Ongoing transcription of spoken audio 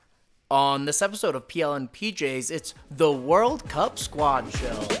On this episode of PL and PJs, it's the World Cup Squad Show.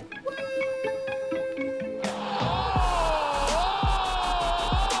 Wins it!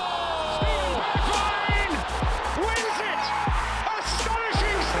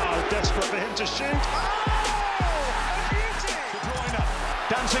 Astonishing start! Desperate for him to shoot. Oh! A beauty! De Bruyne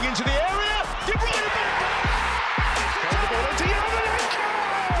dancing into the area. De Bruyne back. The ball into Yarmolenko!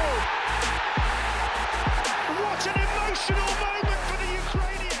 What an emotional moment for the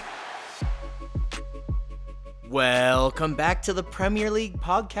Ukrainian! Welcome back to the Premier League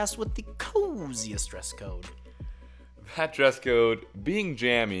podcast with the coziest dress code. That dress code being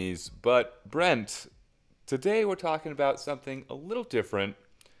jammies, but Brent, today we're talking about something a little different.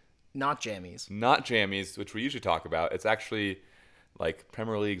 Not jammies. Not jammies, which we usually talk about. It's actually like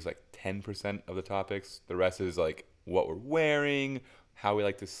Premier League's like 10% of the topics. The rest is like what we're wearing, how we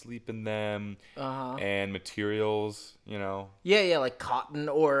like to sleep in them, and materials, you know. Yeah, like cotton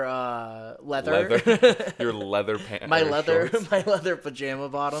or leather. Your leather pants. my leather pajama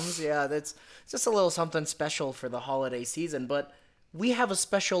bottoms. Yeah, that's just a little something special for the holiday season. But we have a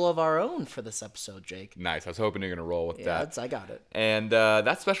special of our own for this episode, Jake. Nice. I was hoping you're going to roll with that. I got it. And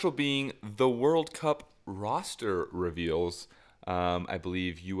that special being the World Cup roster reveals. I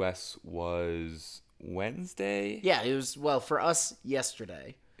believe U.S. was Wednesday? Yeah, it was, well, for us,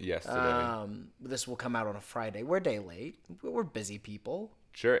 yesterday. This Will come out on a Friday. We're a day late. We're busy people.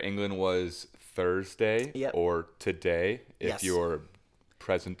 Sure, England was Thursday or today, if you're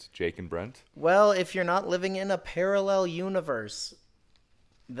present, Jake and Brent. Well, if you're not living in a parallel universe,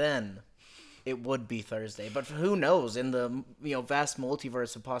 then it would be Thursday. But who knows? In the vast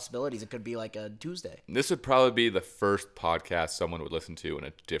multiverse of possibilities, it could be like a Tuesday. This would probably be the first podcast someone would listen to in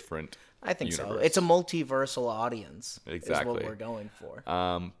a different I think universe. so. It's a multiversal audience. Exactly. Is what we're going for.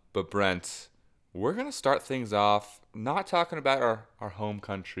 But Brent, we're going to start things off not talking about our home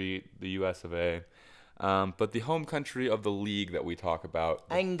country, the US of A, but the home country of the league that we talk about.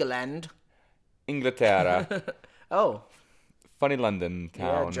 England. Inglaterra. Oh. Funny London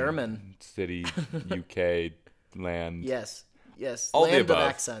town. Yeah, German. City, UK, land. Yes. All Land the of above.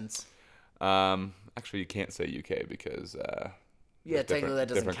 accents. Actually, you can't say UK because Technically that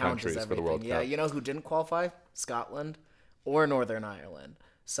doesn't count as for the everything. World Yeah, Cup. you know who didn't qualify? Scotland or Northern Ireland.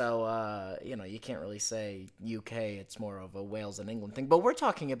 So, you can't really say UK. It's more of a Wales and England thing. But we're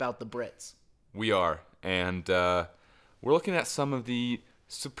talking about the Brits. We are, and we're looking at some of the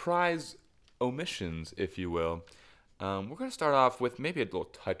surprise omissions, if you will. We're going to start off with maybe a little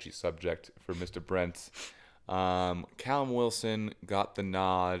touchy subject for Mr. Brent. Callum Wilson got the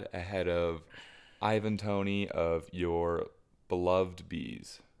nod ahead of Ivan Toney of your beloved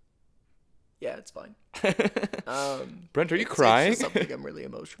Bees. Yeah, it's fine. Brent, are you crying? It's just something I'm really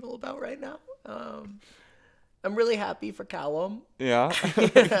emotional about right now. I'm really happy for Callum. Yeah, you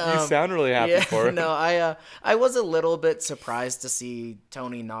sound really happy for it. No, I was a little bit surprised to see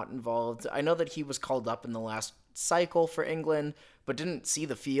Toney not involved. I know that he was called up in the last cycle for England, but didn't see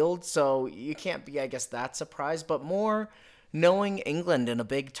the field, so you can't be, I guess, that surprised. But more knowing England in a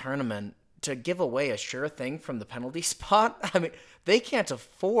big tournament to give away a sure thing from the penalty spot. I mean, they can't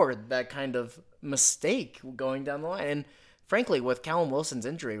afford that kind of mistake going down the line. And frankly, with Callum Wilson's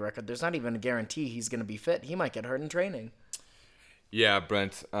injury record, there's not even a guarantee he's going to be fit. He might get hurt in training. Yeah,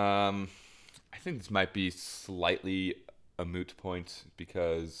 Brent. I think this might be slightly a moot point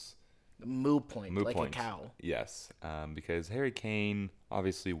because... Moo point. A cow. Yes, because Harry Kane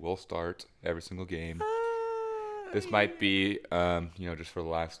obviously will start every single game. This might be, just for the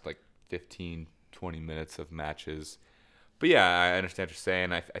last 15, 20 minutes of matches. But yeah, I understand what you're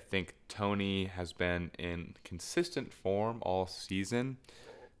saying. I think Toney has been in consistent form all season.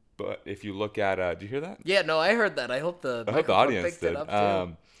 But if you look at, did you hear that? Yeah, no, I heard that. I hope the audience picked did. it up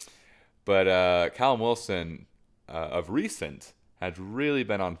too. But Callum Wilson, of recent, has really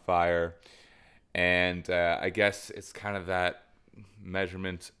been on fire. And I guess it's kind of that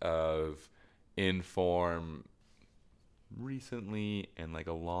measurement of in form recently and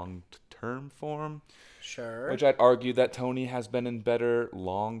a long-term form. Sure. Which I'd argue that Toney has been in better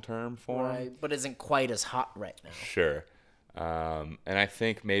long-term form. Right, but isn't quite as hot right now. Sure. And I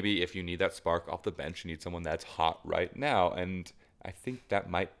think maybe if you need that spark off the bench, you need someone that's hot right now. And I think that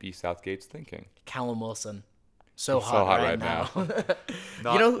might be Southgate's thinking. Callum Wilson. So hot right now.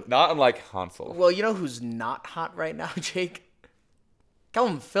 Not unlike Hansel. Well, you know who's not hot right now, Jake?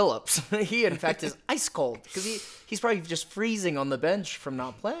 Callum Phillips. He, in fact, is ice cold because he's probably just freezing on the bench from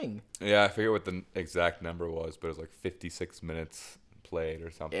not playing. Yeah, I forget what the exact number was, but it was 56 minutes played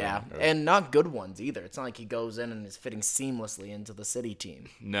or something. Yeah, and not good ones either. It's not like he goes in and is fitting seamlessly into the City team.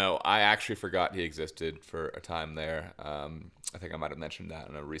 No, I actually forgot he existed for a time there. I think I might have mentioned that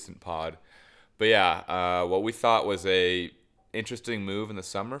in a recent pod. But yeah, what we thought was a interesting move in the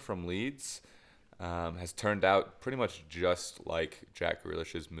summer from Leeds has turned out pretty much just like Jack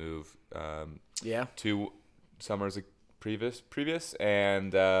Grealish's move Yeah. 2 summers previous.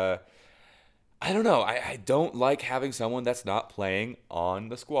 And I don't know. I don't like having someone that's not playing on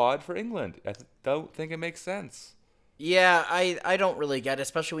the squad for England. I don't think it makes sense. Yeah, I don't really get it,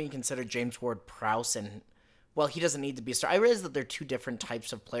 especially when you consider James Ward-Prowse and, well, he doesn't need to be a star. I realize that they're two different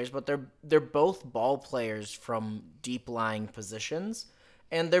types of players, but they're both ball players from deep-lying positions,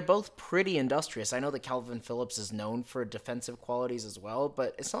 and they're both pretty industrious. I know that Calvin Phillips is known for defensive qualities as well,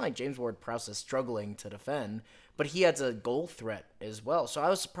 but it's not like James Ward-Prowse is struggling to defend, but he has a goal threat as well. So I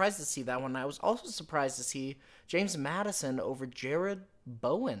was surprised to see that one. I was also surprised to see James Maddison over Jared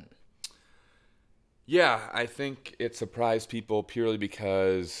Bowen. Yeah, I think it surprised people purely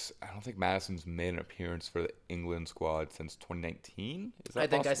because I don't think Madison's made an appearance for the England squad since 2019. Is that I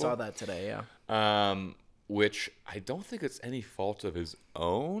think possible? I saw that today, yeah. Which I don't think it's any fault of his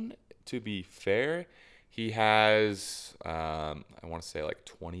own, to be fair. He has, I want to say, like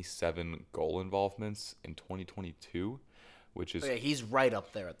 27 goal involvements in 2022, which is... Yeah, he's right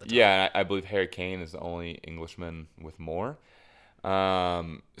up there at the top. Yeah, I believe Harry Kane is the only Englishman with more.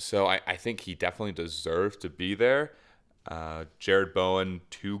 So I think he definitely deserves to be there. Jared Bowen,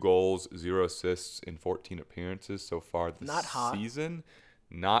 2 goals, 0 assists in 14 appearances so far this season.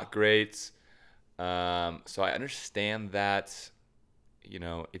 Not great. So I understand that,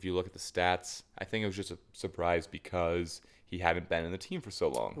 if you look at the stats, I think it was just a surprise because he hadn't been in the team for so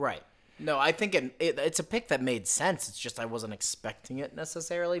long. Right. No, I think it's a pick that made sense. It's just I wasn't expecting it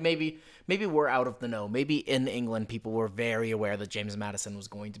necessarily. Maybe we're out of the know. Maybe in England people were very aware that James Maddison was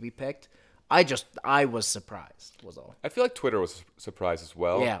going to be picked. I was surprised, was all. I feel like Twitter was surprised as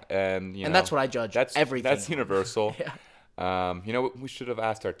well. Yeah. And that's what I judge everything. That's universal. Yeah. We should have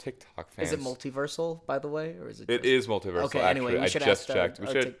asked our TikTok fans. Is it multiversal, by the way, or is it? It is multiversal. Okay. Actually. Anyway, we should I just ask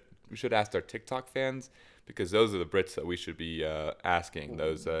checked. We should ask our TikTok fans because those are the Brits that we should be asking.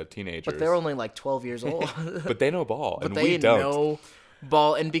 Those teenagers. But they're only like 12 years old. But they know ball, But and they we don't. know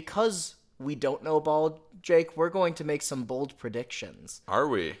ball, and because we don't know ball, Jake, we're going to make some bold predictions. Are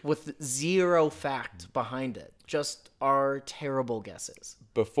we? With zero fact behind it. Just our terrible guesses.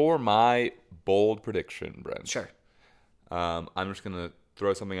 Before my bold prediction, Brent. Sure. I'm just going to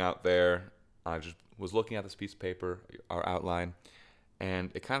throw something out there. I just was looking at this piece of paper, our outline,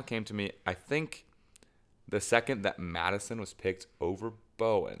 and it kind of came to me. I think the second that Maddison was picked over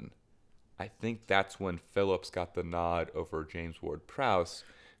Bowen, I think that's when Phillips got the nod over James Ward-Prowse,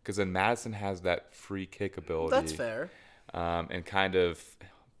 because then Maddison has that free kick ability. That's fair. And kind of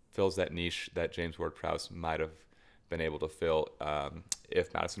fills that niche that James Ward-Prowse might have been able to fill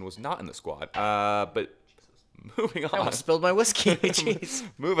if Maddison was not in the squad. But moving on. I almost spilled my whiskey. Jeez.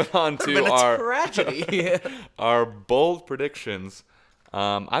 Moving on to our tragedy. our bold predictions.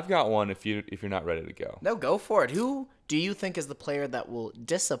 I've got one if you're not ready to go. No, go for it. Who do you think is the player that will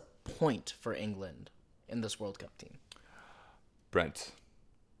disappoint for England in this World Cup team? Brent.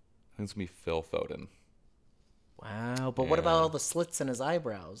 I think it's going to be Phil Foden. Wow, but what about all the slits in his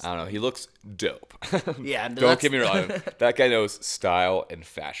eyebrows? I don't know. He looks dope. Yeah. Don't get me wrong. That guy knows style and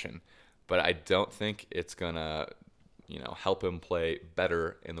fashion. But I don't think it's going to, help him play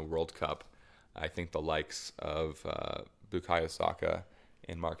better in the World Cup. I think the likes of Bukayo Saka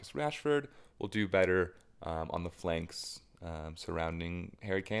and Marcus Rashford will do better on the flanks surrounding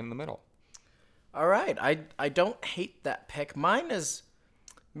Harry Kane in the middle. All right. I don't hate that pick. Mine is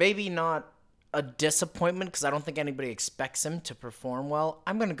maybe not a disappointment because I don't think anybody expects him to perform well.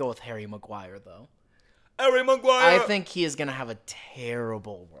 I'm going to go with Harry Maguire, though. Harry Maguire! I think he is going to have a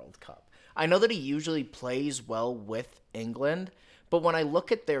terrible World Cup. I know that he usually plays well with England, but when I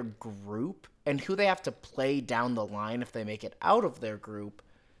look at their group and who they have to play down the line if they make it out of their group,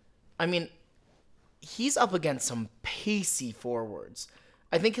 I mean, he's up against some pacey forwards.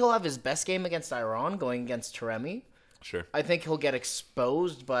 I think he'll have his best game against Iran going against Taremi. Sure. I think he'll get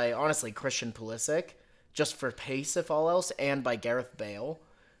exposed by, honestly, Christian Pulisic, just for pace, if all else, and by Gareth Bale.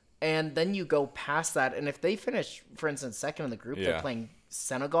 And then you go past that, and if they finish, for instance, second in the group, they're playing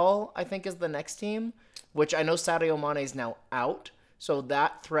Senegal, I think, is the next team, which I know Sadio Mane is now out, so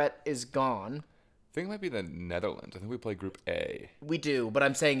that threat is gone. I think it might be the Netherlands. I think we play Group A. We do, but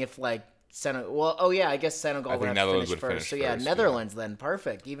I'm saying if, like, Senegal... Well, oh, yeah, I guess Senegal would have to finish first. So, yeah, Netherlands then,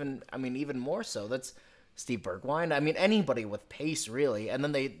 perfect. Even more so. That's Steve Bergwijn. I mean, anybody with pace, really. And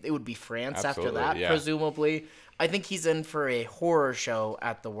then it would be France after that, presumably. I think he's in for a horror show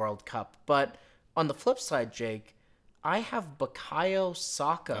at the World Cup. But on the flip side, Jake, I have Bukayo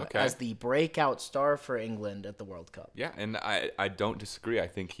Saka Okay. as the breakout star for England at the World Cup. Yeah, and I don't disagree. I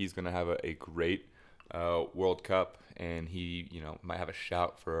think he's going to have a great World Cup, and he might have a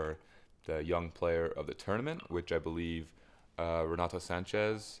shout for the young player of the tournament, which I believe Renato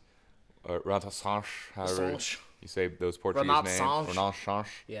Sanches, Renato Sanches, however Sanches. you say those Portuguese Renato names. Sanches. Renato Sanches.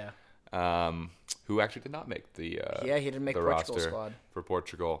 Yeah. Who actually did not make the He didn't make the Portugal roster squad. for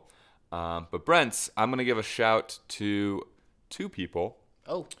Portugal. But Brent, I'm going to give a shout to two people.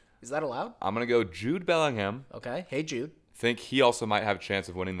 Oh, is that allowed? I'm going to go Jude Bellingham. Okay. Hey, Jude. Think he also might have a chance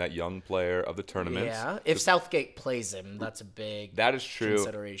of winning that young player of the tournament. Yeah. If Southgate plays him, that's a big That is true.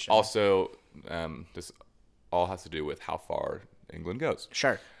 consideration. Also, this all has to do with how far England goes.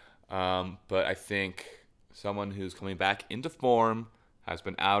 Sure. But I think someone who's coming back into form, has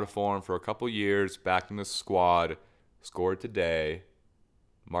been out of form for a couple years, back in the squad, scored today,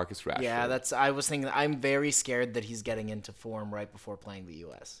 Marcus Rashford. Yeah, I was thinking, I'm very scared that he's getting into form right before playing the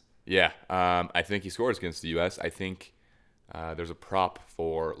U.S. Yeah, I think he scores against the U.S. I think there's a prop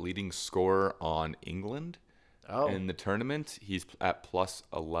for leading scorer on England in the tournament. He's at plus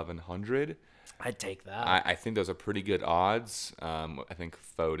 1,100. I'd take that. I think those are pretty good odds. I think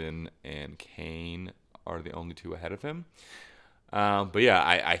Foden and Kane are the only two ahead of him. But yeah,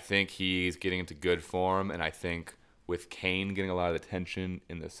 I think he's getting into good form, and I think with Kane getting a lot of attention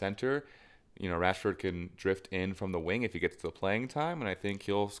in the center, Rashford can drift in from the wing if he gets to the playing time, and I think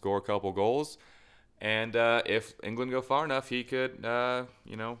he'll score a couple goals. And if England go far enough, he could, not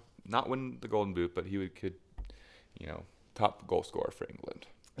win the Golden Boot, but he could, top goal scorer for England.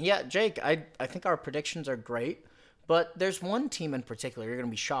 Yeah, Jake, I think our predictions are great, but there's one team in particular, you're going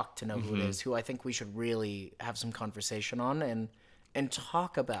to be shocked to know who it is, who I think we should really have some conversation on and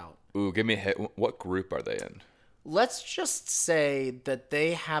talk about. Ooh, give me a hit. What group are they in? Let's just say that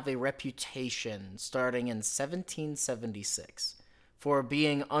they have a reputation starting in 1776 for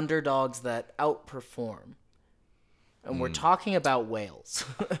being underdogs that outperform. And we're talking about Wales.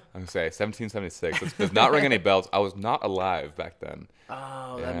 I'm going to say 1776. This does not ring any bells. I was not alive back then.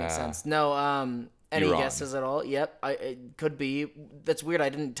 Oh, that makes sense. No, any Iran. guesses at all? Yep, it could be. That's weird. I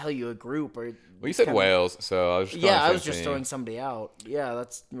didn't tell you a group or. Well, you said kinda- Wales, so I was just Yeah, I was just throwing somebody out. Yeah,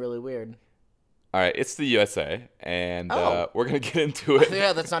 that's really weird. All right, it's the USA, and Oh. we're going to get into it.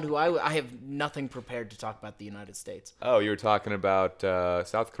 Yeah, that's not who I have nothing prepared to talk about the United States. Oh, you were talking about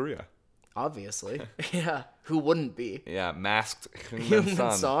South Korea. Obviously. Yeah, who wouldn't be? Yeah, masked Human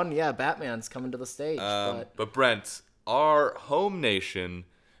Son. Son, yeah, Batman's coming to the stage. But Brent, our home nation,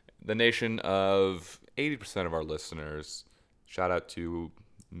 the nation of 80% of our listeners, shout out to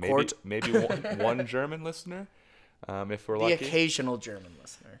Court. maybe one German listener, if we're the lucky. occasional German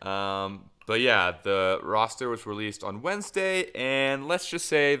listener. But yeah, the roster was released on Wednesday, and let's just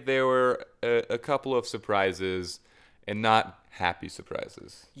say there were a couple of surprises, and not happy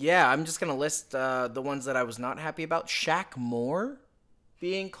surprises. Yeah, I'm just going to list the ones that I was not happy about. Shaq Moore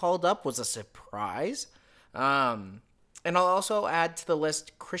being called up was a surprise. And I'll also add to the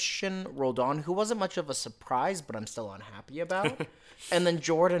list Christian Roldan, who wasn't much of a surprise, but I'm still unhappy about. And then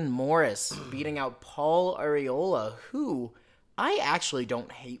Jordan Morris beating out Paul Areola, who I actually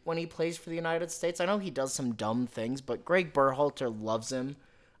don't hate when he plays for the United States. I know he does some dumb things, but Greg Berhalter loves him.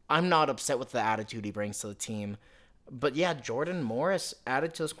 I'm not upset with the attitude he brings to the team. But yeah, Jordan Morris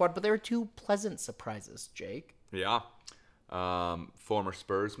added to the squad, but there were two pleasant surprises, Jake. Yeah. Former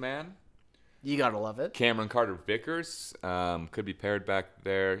Spurs man, You gotta love it. Cameron Carter-Vickers, could be paired back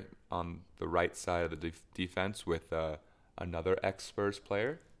there on the right side of the defense with another ex-Spurs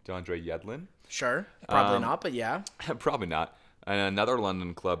player, DeAndre Yedlin. Sure. Probably not, but yeah. Probably not. And another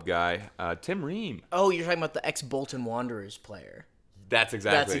London club guy, Tim Ream. Oh, you're talking about the ex-Bolton Wanderers player. That's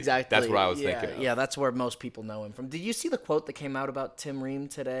exactly that's what I was thinking of. Yeah, that's where most people know him from. Did you see the quote that came out about Tim Ream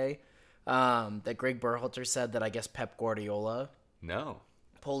today? That Greg Berhalter said that I guess Pep Guardiola No.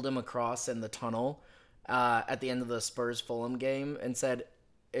 pulled him across in the tunnel at the end of the Spurs-Fulham game and said,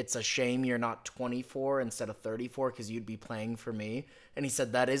 "It's a shame you're not 24 instead of 34 because you'd be playing for me." And he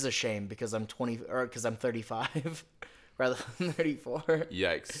said, "That is a shame because I'm 35 rather than 34."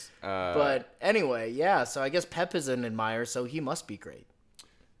 Yikes. But anyway, yeah. So I guess Pep is an admirer, so he must be great.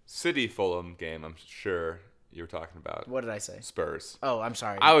 City Fulham game, I'm sure you were talking about. What did I say? Spurs. Oh, I'm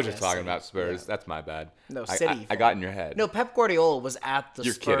sorry. I was Yeah, just talking City. about Spurs. Yeah. That's my bad. No, I City. got in your head. No, Pep Guardiola was at the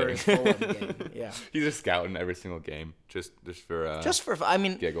You're Spurs kidding. Fulham game. Yeah. He's just scouting every single game, just for Just for, I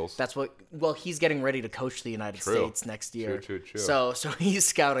mean, giggles. That's what. Well, he's getting ready to coach the United True. States next year. True. So he's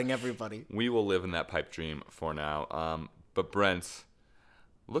scouting everybody. We will live in that pipe dream for now. But Brent,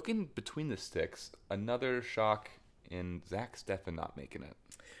 looking between the sticks, another shock in Zach Steffen not making it.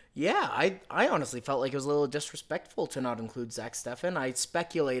 Yeah, I honestly felt like it was a little disrespectful to not include Zach Steffen. I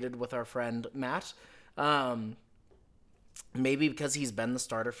speculated with our friend Matt. Maybe because he's been the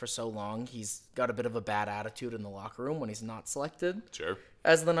starter for so long, he's got a bit of a bad attitude in the locker room when he's not selected Sure.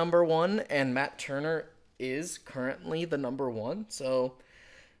 as the number one, and Matt Turner is currently the number one. So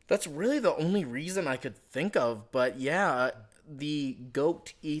that's really the only reason I could think of. But yeah, the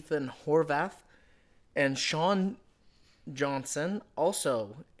GOAT Ethan Horvath and Sean Johnson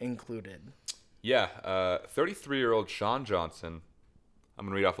also included. Yeah, 33-year-old Sean Johnson. I'm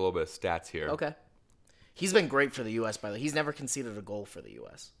going to read off a little bit of stats here. Okay. He's been great for the U.S., by the way. He's never conceded a goal for the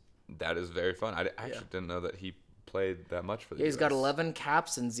U.S. That is very fun. I actually didn't know that he played that much for the He's US. got 11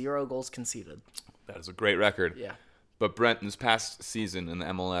 caps and 0 goals conceded. That is a great record. Yeah. But Brent, in this past season in the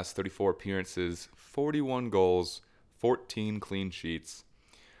MLS, 34 appearances, 41 goals, 14 clean sheets.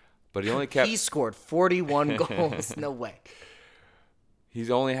 But he only kept... He scored 41 goals. No way.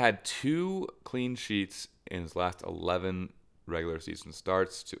 He's only had 2 clean sheets in his last 11 regular season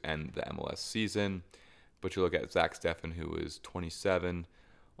starts to end the MLS season. But you look at Zach Steffen, who is 27,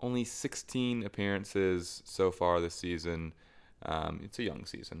 only 16 appearances so far this season. It's a young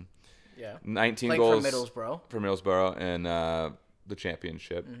season. Yeah. 19 Playing goals for Middlesbrough. For Middlesbrough in the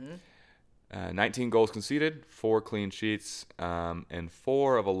championship. 19 goals conceded, 4 clean sheets, and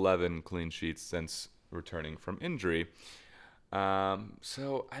 4 of 11 clean sheets since returning from injury.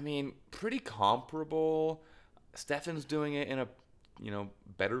 So, I mean, pretty comparable. Steffen's doing it in a,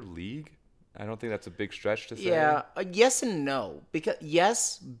 better league. I don't think that's a big stretch to say. Yeah, yes and no. Because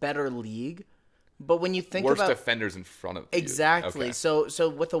yes, better league, but when you think Worst about defenders in front of you. exactly, Okay. so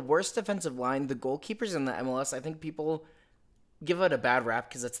with the worst defensive line, the goalkeepers in the MLS, I think people give it a bad rap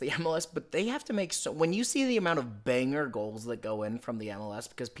because it's the MLS, but they have to make so. When you see the amount of banger goals that go in from the MLS,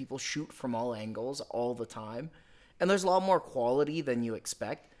 because people shoot from all angles all the time, and there's a lot more quality than you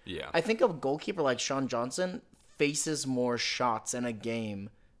expect. Yeah. I think a goalkeeper like Sean Johnson faces more shots in a game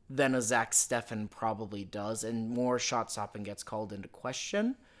than a Zach Steffen probably does, and more shot stopping gets called into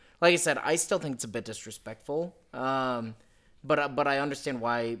question. Like I said, I still think it's a bit disrespectful, but I understand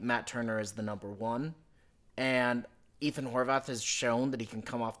why Matt Turner is the number one, and Ethan Horvath has shown that he can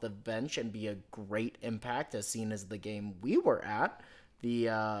come off the bench and be a great impact, as seen as the game we were at, the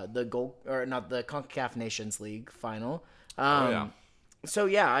CONCACAF Nations League final. So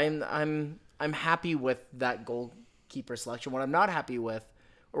yeah, I'm happy with that goalkeeper selection. What I'm not happy with,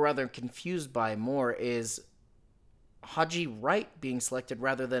 or rather confused by more, is Haji Wright being selected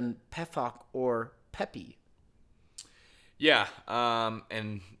rather than Pefok or Pepi. Yeah,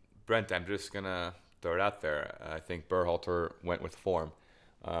 and Brent, I'm just going to throw it out there. I think Berhalter went with form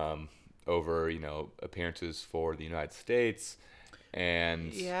over, appearances for the United States.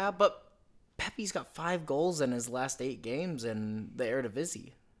 And Yeah, but Pepi's got 5 goals in his last 8 games in the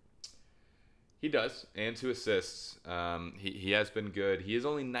Eredivisie. he does, and 2 assists. He has been good. He is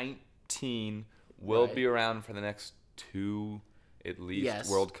only 19, will Right. be around for the next 2, at least, Yes.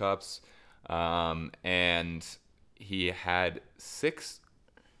 World Cups. And he had 6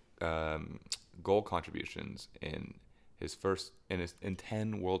 goal contributions in his in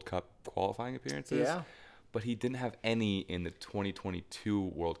 10 World Cup qualifying appearances. Yeah. But he didn't have any in the 2022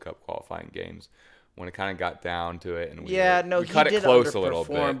 World Cup qualifying games when it kind of got down to it, and we he cut did it close a little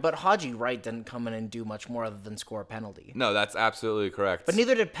underperform, bit. but Haji Wright didn't come in and do much more other than score a penalty. No, that's absolutely correct. But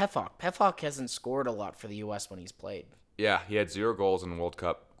neither did Pefok. Pefok hasn't scored a lot for the U.S. when he's played. Yeah, he had 0 goals in World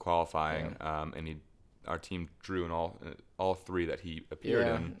Cup qualifying, and our team drew in all 3 that he appeared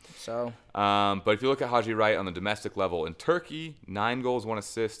in. So But if you look at Haji Wright on the domestic level in Turkey, 9 goals, 1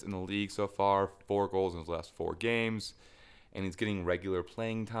 assist in the league so far, 4 goals in his last 4 games, and he's getting regular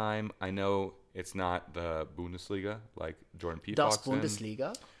playing time. I know it's not the Bundesliga like Jordan Das Pefok's in,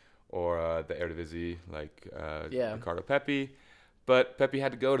 Bundesliga. or the Eredivisie like Yeah. Ricardo Pepi, but Pepi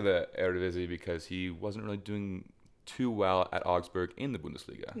had to go to the Eredivisie because he wasn't really doing too well at Augsburg in the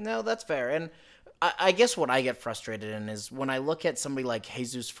Bundesliga. No, that's fair. And I guess what I get frustrated in is when I look at somebody like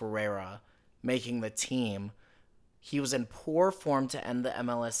Jesus Ferreira making the team, he was in poor form to end the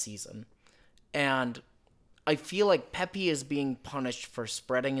MLS season. And I feel like Pepi is being punished for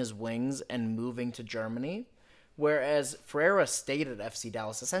spreading his wings and moving to Germany, whereas Ferreira stayed at FC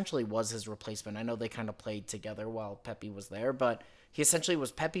Dallas, essentially was his replacement. I know they kind of played together while Pepi was there, but he essentially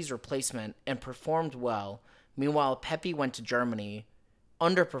was Pepi's replacement and performed well. Meanwhile, Pepi went to Germany,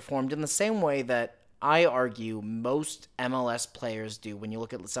 underperformed in the same way that I argue most MLS players do. When you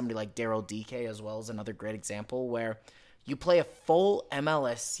look at somebody like Daryl DK as well as another great example, where you play a full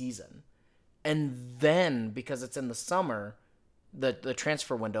MLS season, and then because it's in the summer, the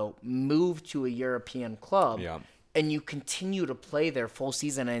transfer window, move to a European club, Yeah. and you continue to play their full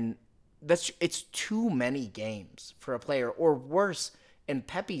season, and it's too many games for a player. Or worse, in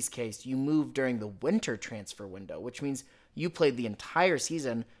Pepe's case, you moved during the winter transfer window, which means you played the entire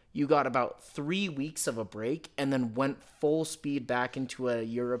season. You got about 3 weeks of a break and then went full speed back into a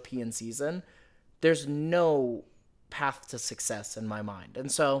European season. There's no path to success in my mind.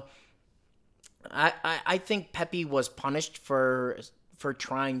 And so I think Pepe was punished for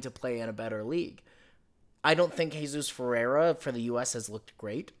trying to play in a better league. I don't think Jesus Ferreira for the U.S. has looked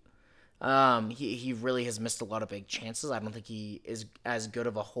great. He really has missed a lot of big chances. I don't think he is as good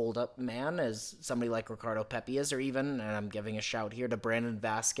of a hold-up man as somebody like Ricardo Pepi is, or even, and I'm giving a shout here to Brandon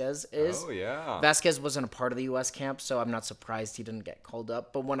Vasquez is. Oh, yeah. Vasquez wasn't a part of the U.S. camp, so I'm not surprised he didn't get called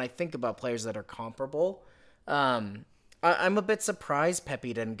up. But when I think about players that are comparable, I'm a bit surprised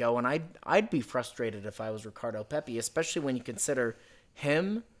Pepi didn't go, and I'd be frustrated if I was Ricardo Pepi, especially when you consider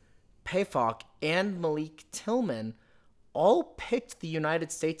him, Pefok, and Malik Tillman all picked the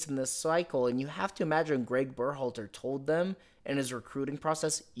United States in this cycle, and you have to imagine Greg Berhalter told them in his recruiting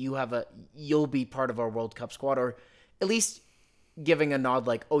process, you'll be part of our World Cup squad, or at least giving a nod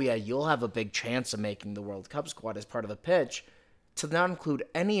like, oh yeah, you'll have a big chance of making the World Cup squad as part of the pitch. To not include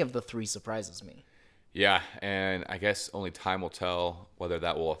any of the three surprises me. Yeah, and I guess only time will tell whether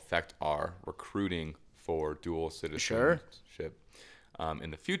that will affect our recruiting for dual citizenship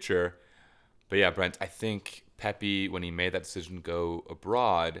in the future. But yeah, Brent, I think Pepe, when he made that decision to go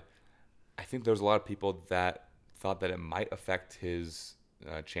abroad, I think there was a lot of people that thought that it might affect his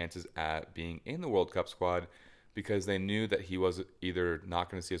chances at being in the World Cup squad, because they knew that he was either not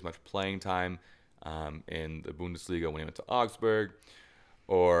going to see as much playing time in the Bundesliga when he went to Augsburg,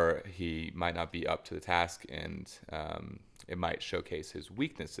 or he might not be up to the task, and it might showcase his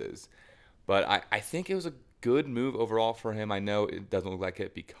weaknesses. But I think it was a good move overall for him. I know it doesn't look like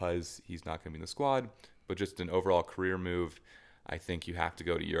it because he's not going to be in the squad, but just an overall career move. I think you have to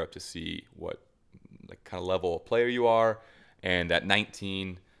go to Europe to see what kind of level of player you are. And at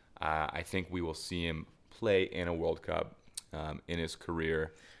 19, I think we will see him play in a World Cup in his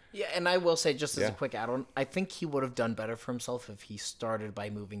career. Yeah, and I will say, just as a quick add-on, I think he would have done better for himself if he started by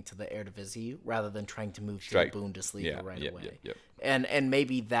moving to the Eredivisie rather than trying to move to the Bundesliga right away. And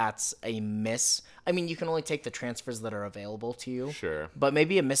maybe that's a miss. I mean, you can only take the transfers that are available to you. Sure. But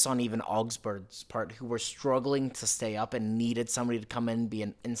maybe a miss on even Augsburg's part, who were struggling to stay up and needed somebody to come in and be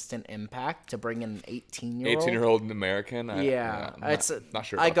an instant impact to bring in an 18-year-old. 18-year-old American? I'm not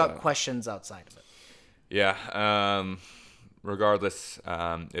sure. I got questions outside of it. Yeah. Regardless,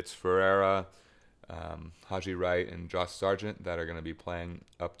 it's Ferreira, Haji Wright, and Josh Sargent that are going to be playing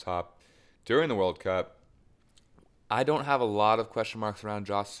up top during the World Cup. I don't have a lot of question marks around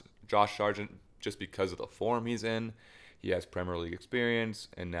Josh Sargent just because of the form he's in. He has Premier League experience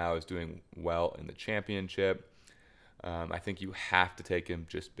and now is doing well in the Championship. I think you have to take him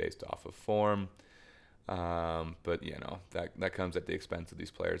just based off of form. But, that comes at the expense of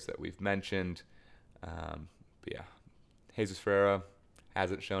these players that we've mentioned. But, yeah. Jesus Ferreira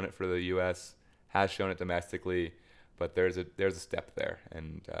hasn't shown it for the U.S., has shown it domestically, but there's a step there,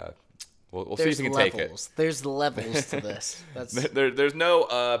 and we'll see if he can take it. There's levels to this. There's no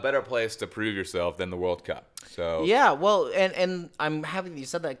better place to prove yourself than the World Cup. So yeah, well, and I'm happy that you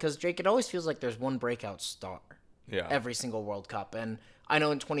said that, because Jake, it always feels like there's one breakout star. Yeah. Every single World Cup, and I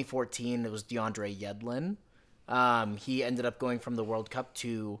know in 2014 it was DeAndre Yedlin. He ended up going from the World Cup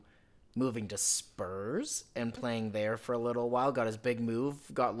to moving to Spurs and playing there for a little while, got his big move,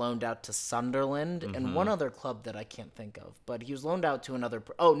 got loaned out to Sunderland and one other club that I can't think of, but he was loaned out to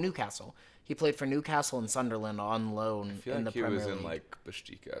Newcastle. He played for Newcastle and Sunderland on loan in the Premier League. He was in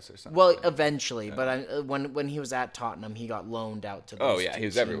Besiktas or something. Well, eventually, but when he was at Tottenham, he got loaned out to those he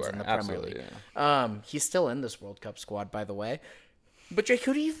was everywhere. In the Absolutely, Premier League. He's still in this World Cup squad, by the way. But Jake,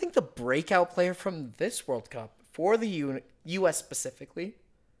 who do you think the breakout player from this World Cup for the U.S. specifically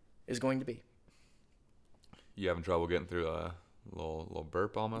is going to be? You having trouble getting through a little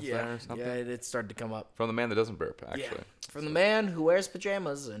burp almost there or something? Yeah, it started to come up. From the man that doesn't burp, actually. Yeah. From the man who wears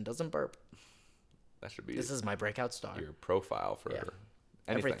pajamas and doesn't burp. That should be. This is my breakout star. Your profile for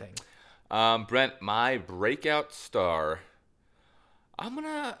anything. Everything. Brent, my breakout star. I'm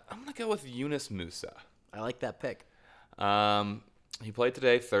gonna go with Yunus Musa. I like that pick. He played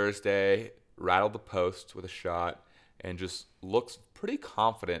today, Thursday, rattled the post with a shot, and just looks pretty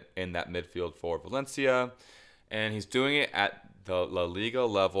confident in that midfield for Valencia. And he's doing it at the La Liga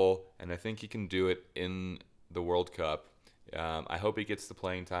level, and I think he can do it in the World Cup. I hope he gets the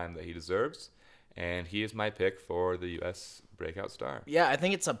playing time that he deserves, and he is my pick for the U.S. breakout star. Yeah, I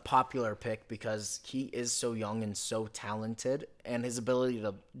think it's a popular pick because he is so young and so talented, and his ability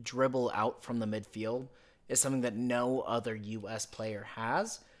to dribble out from the midfield is something that no other U.S. player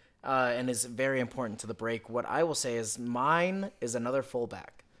has, and is very important to the break. What I will say is mine is another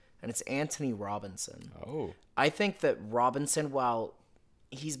fullback, and it's Anthony Robinson. Oh. I think that Robinson, while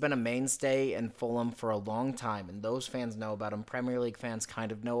he's been a mainstay in Fulham for a long time, and those fans know about him, Premier League fans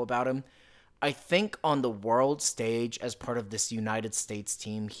kind of know about him, I think on the world stage as part of this United States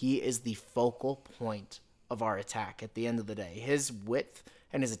team, he is the focal point of our attack at the end of the day. His width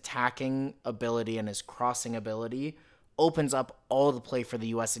and his attacking ability and his crossing ability opens up all the play for the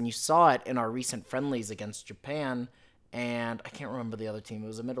U.S., and you saw it in our recent friendlies against Japan, and I can't remember the other team. It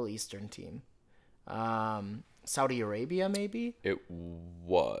was a Middle Eastern team. Saudi Arabia, maybe? It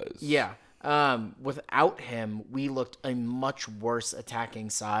was. Yeah. Without him, we looked a much worse attacking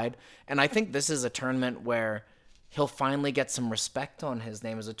side. And I think this is a tournament where he'll finally get some respect on his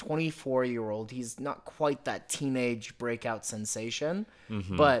name. As a 24-year-old, he's not quite that teenage breakout sensation.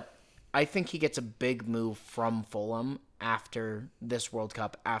 But I think he gets a big move from Fulham after this World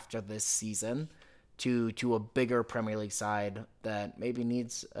Cup, after this season, to a bigger Premier League side that maybe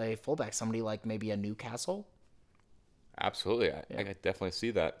needs a fullback, somebody like maybe a Newcastle. Absolutely. I definitely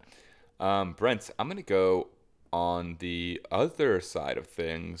see that. Brent, I'm going to go on the other side of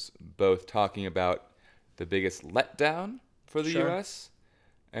things, both talking about the biggest letdown for the U.S.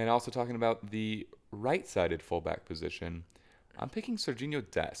 and also talking about the right-sided fullback position. I'm picking Serginho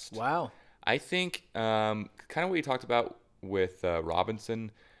Dest. Wow. I think kind of what you talked about with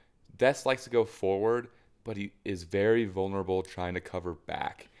Robinson, Dest likes to go forward, but he is very vulnerable trying to cover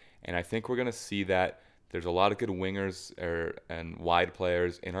back. And I think we're going to see that. There's a lot of good wingers and wide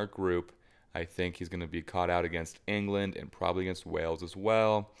players in our group. I think he's going to be caught out against England and probably against Wales as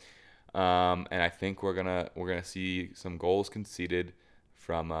well. And I think we're gonna see some goals conceded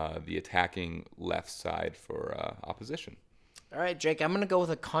from the attacking left side for opposition. All right, Jake, I'm going to go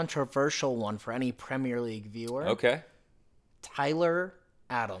with a controversial one for any Premier League viewer. Okay. Tyler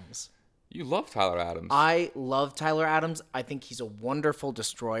Adams. You love Tyler Adams. I love Tyler Adams. I think he's a wonderful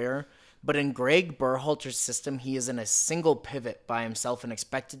destroyer. But in Greg Berhalter's system, he is in a single pivot by himself and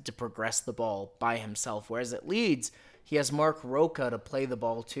expected to progress the ball by himself. Whereas at Leeds, he has Mark Roca to play the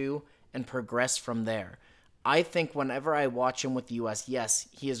ball to and progress from there. I think whenever I watch him with the U.S., yes,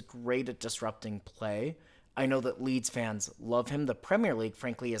 he is great at disrupting play. I know that Leeds fans love him. The Premier League,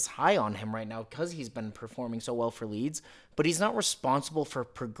 frankly, is high on him right now because he's been performing so well for Leeds. But he's not responsible for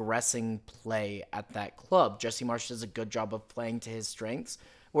progressing play at that club. Jesse Marsch does a good job of playing to his strengths.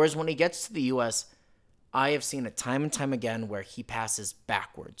 Whereas when he gets to the U.S., I have seen it time and time again where he passes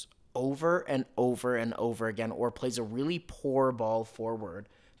backwards over and over and over again, or plays a really poor ball forward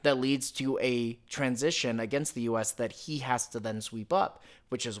that leads to a transition against the U.S. that he has to then sweep up,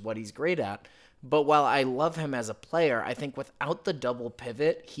 which is what he's great at. But while I love him as a player, I think without the double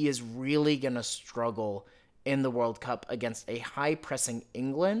pivot, he is really going to struggle in the World Cup against a high-pressing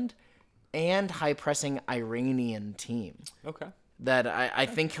England and high-pressing Iranian team. Okay. That I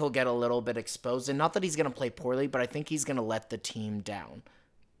think he'll get a little bit exposed. And not that he's going to play poorly, but I think he's going to let the team down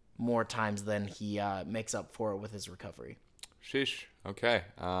more times than he makes up for it with his recovery. Sheesh. Okay.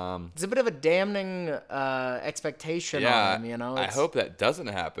 It's a bit of a damning expectation on him, you know. I hope that doesn't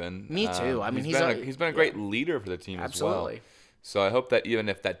happen. Me too. I mean, he's been a great leader for the team as well. Absolutely. So I hope that even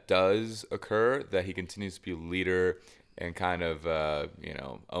if that does occur, that he continues to be a leader and kind of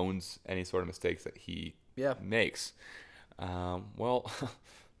owns any sort of mistakes that he makes. Well,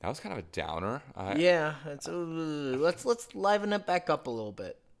 that was kind of a downer. Let's liven it back up a little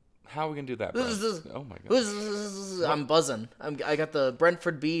bit. How are we gonna do that, bro? Oh my god! I'm buzzing. I got the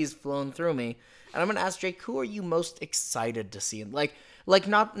Brentford bees flowing through me, and I'm gonna ask Jake, who are you most excited to see? Like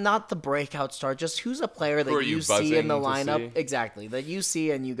not the breakout star, just who's a player that you see in the lineup, exactly, that you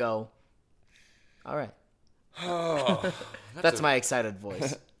see and you go, all right. Oh, that's my excited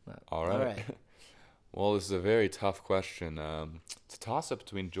voice. All right. Well, this is a very tough question. It's a toss-up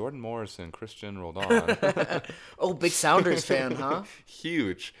between Jordan Morris and Christian Roldan. Oh, big Sounders fan, huh?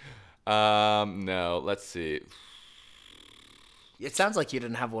 Huge. No, let's see. It sounds like you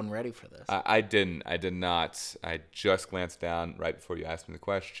didn't have one ready for this. I didn't. I did not. I just glanced down right before you asked me the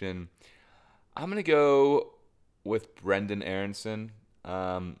question. I'm going to go with Brendan Aronson.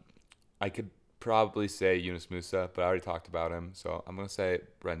 I could probably say Yunus Musa, but I already talked about him, so I'm going to say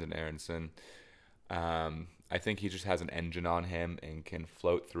Brendan Aronson. I think he just has an engine on him and can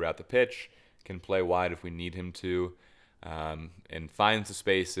float throughout the pitch, can play wide if we need him to, and finds the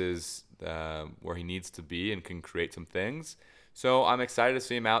spaces where he needs to be and can create some things. So I'm excited to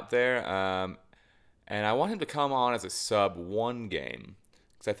see him out there, and I want him to come on as a sub one game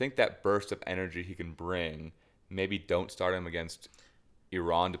because I think that burst of energy he can bring, maybe don't start him against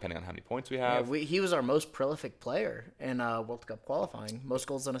Iran, depending on how many points we Yeah, have. he was our most prolific player in World Cup qualifying. Most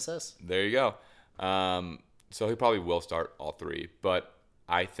goals and assists. There you go. So he probably will start all three, but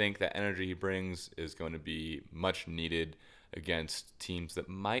I think that energy he brings is going to be much needed against teams that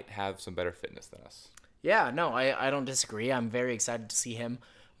might have some better fitness than us. Yeah, no, I don't disagree. I'm very excited to see him.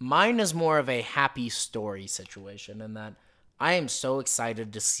 Mine is more of a happy story situation in that I am so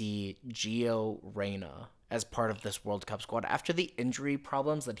excited to see Gio Reyna as part of this World Cup squad. After the injury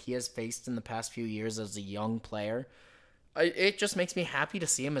problems that he has faced in the past few years as a young player, it just makes me happy to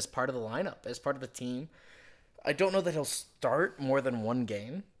see him as part of the lineup, as part of the team. I don't know that he'll start more than one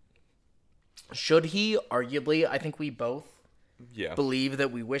game. Should he? Arguably, I think we both believe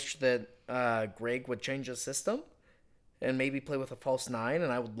that we wish that Greg would change his system and maybe play with a false 9,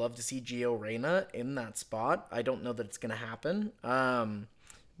 and I would love to see Gio Reyna in that spot. I don't know that it's going to happen.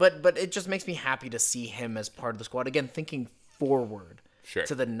 But it just makes me happy to see him as part of the squad. Again, thinking forward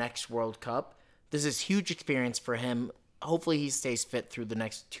to the next World Cup. This is huge experience for him. Hopefully he stays fit through the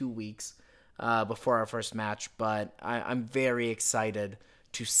next 2 weeks before our first match. But I'm very excited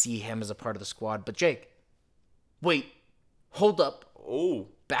to see him as a part of the squad. But Jake, wait, hold up. Oh,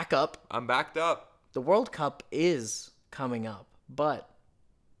 back up. I'm backed up. The World Cup is coming up, but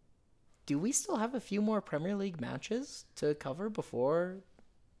do we still have a few more Premier League matches to cover before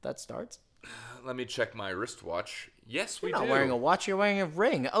that starts? Let me check my wristwatch. Yes, we You're do. not wearing a watch, you're wearing a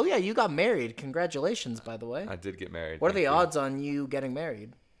ring. Oh yeah, you got married. Congratulations, by the way. I did get married. What are the odds on you getting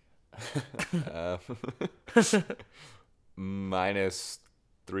married? Minus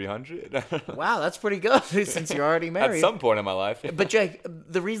 300. Wow, that's pretty good since you're already married. At some point in my life. But Jake,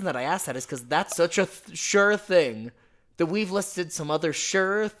 the reason that I asked that is because that's such a sure thing that we've listed some other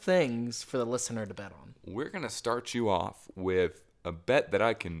sure things for the listener to bet on. We're going to start you off with a bet that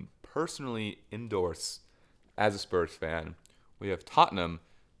I can personally endorse as a Spurs fan. We have Tottenham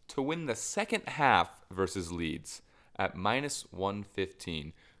to win the second half versus Leeds at minus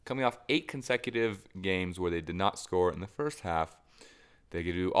 115. Coming off 8 consecutive games where they did not score in the first half. They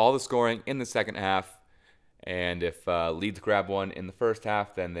could do all the scoring in the second half. And if Leeds grab one in the first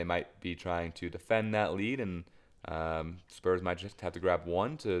half, then they might be trying to defend that lead. And Spurs might just have to grab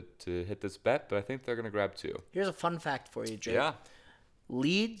one to hit this bet. But I think they're going to grab 2. Here's a fun fact for you, Jake. Yeah.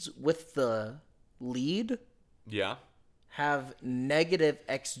 Leeds with the lead have negative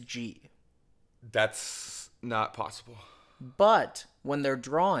XG. That's not possible. But when they're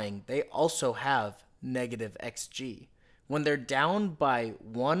drawing, they also have negative XG. When they're down by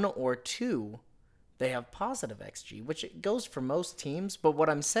 1 or 2, they have positive XG, which it goes for most teams. But what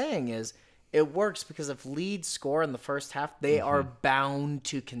I'm saying is it works because if Leeds score in the first half, they are bound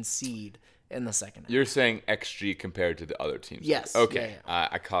to concede in the second half. You're saying XG compared to the other teams? Yes. Okay. Yeah.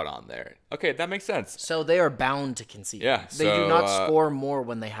 I caught on there. Okay, that makes sense. So they are bound to concede. Yeah. They do not score more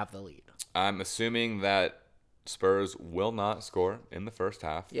when they have the lead. I'm assuming that Spurs will not score in the first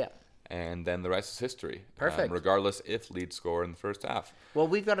half. Yeah. And then the rest is history. Perfect. Regardless if Leeds score in the first half. Well,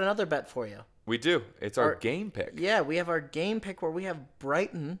 we've got another bet for you. We do. It's our game pick. Yeah, we have our game pick where we have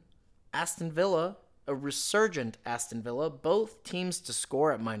Brighton, Aston Villa, a resurgent Aston Villa, both teams to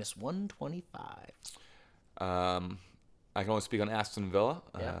score at minus 125. I can only speak on Aston Villa.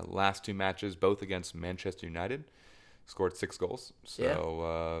 Yeah. Last 2 matches, both against Manchester United, scored 6 goals.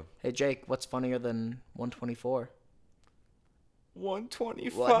 So, Hey, Jake, what's funnier than 124?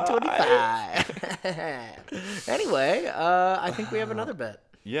 125. 125. Anyway, I think we have another bet.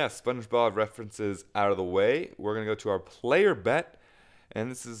 Yes, SpongeBob references out of the way. We're going to go to our player bet.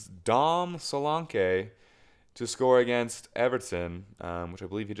 And this is Dom Solanke to score against Everton, which I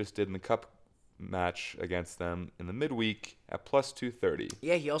believe he just did in the cup match against them in the midweek at plus 230.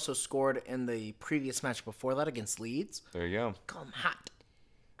 Yeah, he also scored in the previous match before that against Leeds. There you go. Call him hot.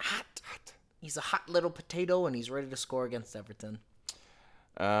 He's a hot little potato, and he's ready to score against Everton.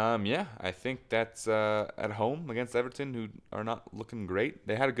 Yeah, I think that's at home against Everton, who are not looking great.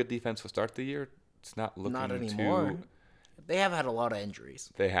 They had a good defense to start the year. It's not looking Not anymore. They have had a lot of injuries.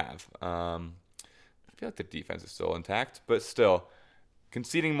 They have. I feel like the defense is still intact, but still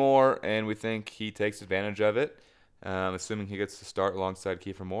conceding more, and we think he takes advantage of it, assuming he gets to start alongside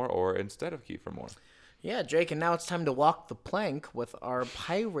Kiefer Moore or instead of Kiefer Moore. Yeah, Jake, and now it's time to walk the plank with our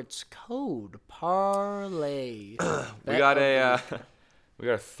Pirates code parlay. We got a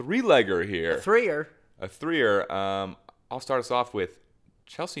 3-legger here. A threer. I'll start us off with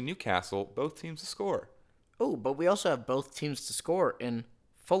Chelsea Newcastle, both teams to score. Oh, but we also have both teams to score in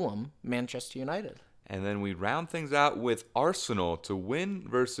Fulham, Manchester United. And then we round things out with Arsenal to win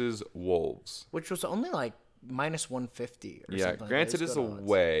versus Wolves. Which was only like minus 150 or Yeah, something. granted It's it's good odds.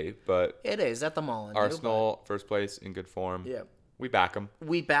 away, but It is at the Molyneux. Arsenal, first place in good form. Yeah. We back them.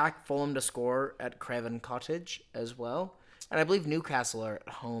 We back Fulham to score at Craven Cottage as well. And I believe Newcastle are at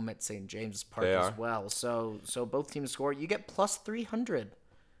home at St. James's Park as well. So both teams score. You get plus 300.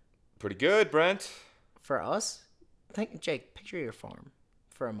 Pretty good, Brent. For us, Jake, picture your farm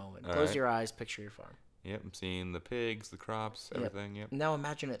for a moment. Close your eyes, picture your farm. Yep, I'm seeing the pigs, the crops, everything. Yep. Now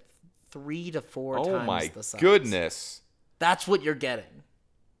imagine it 3 to 4 oh times my the size. goodness. That's what you're getting.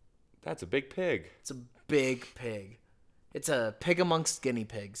 That's a big pig. It's a big pig. It's a pig amongst guinea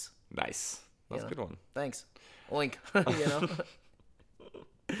pigs. Nice. That's a good one. Thanks. Oink.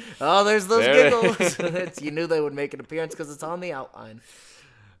 Oh, there's those giggles. You knew they would make an appearance because it's on the outline.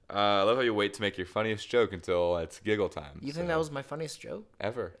 I love how you wait to make your funniest joke until it's giggle time. You think that was my funniest joke?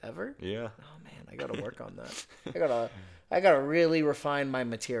 Ever? Oh Yeah. man, I gotta work on that. I gotta really refine my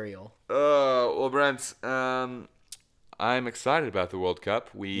material. Well, Brent, I'm excited about the World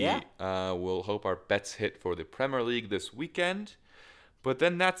Cup. We will hope our bets hit for the Premier League this weekend. But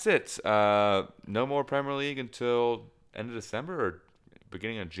then that's it. No more Premier League until end of December or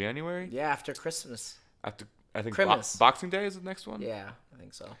beginning of January. Yeah, after Christmas. I think Christmas. Boxing Day is the next one. Yeah, I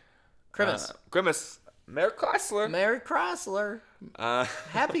think so. Christmas. Christmas. Merry Chrysler. Merry Chrysler.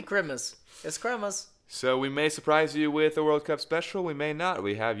 Happy Christmas. It's Christmas. So we may surprise you with a World Cup special. We may not.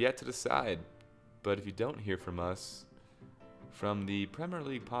 We have yet to decide. But if you don't hear from us, from the Premier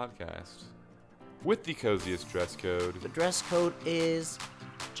League podcast, with the coziest dress code, the dress code is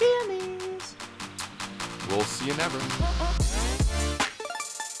jammies. We'll see you never.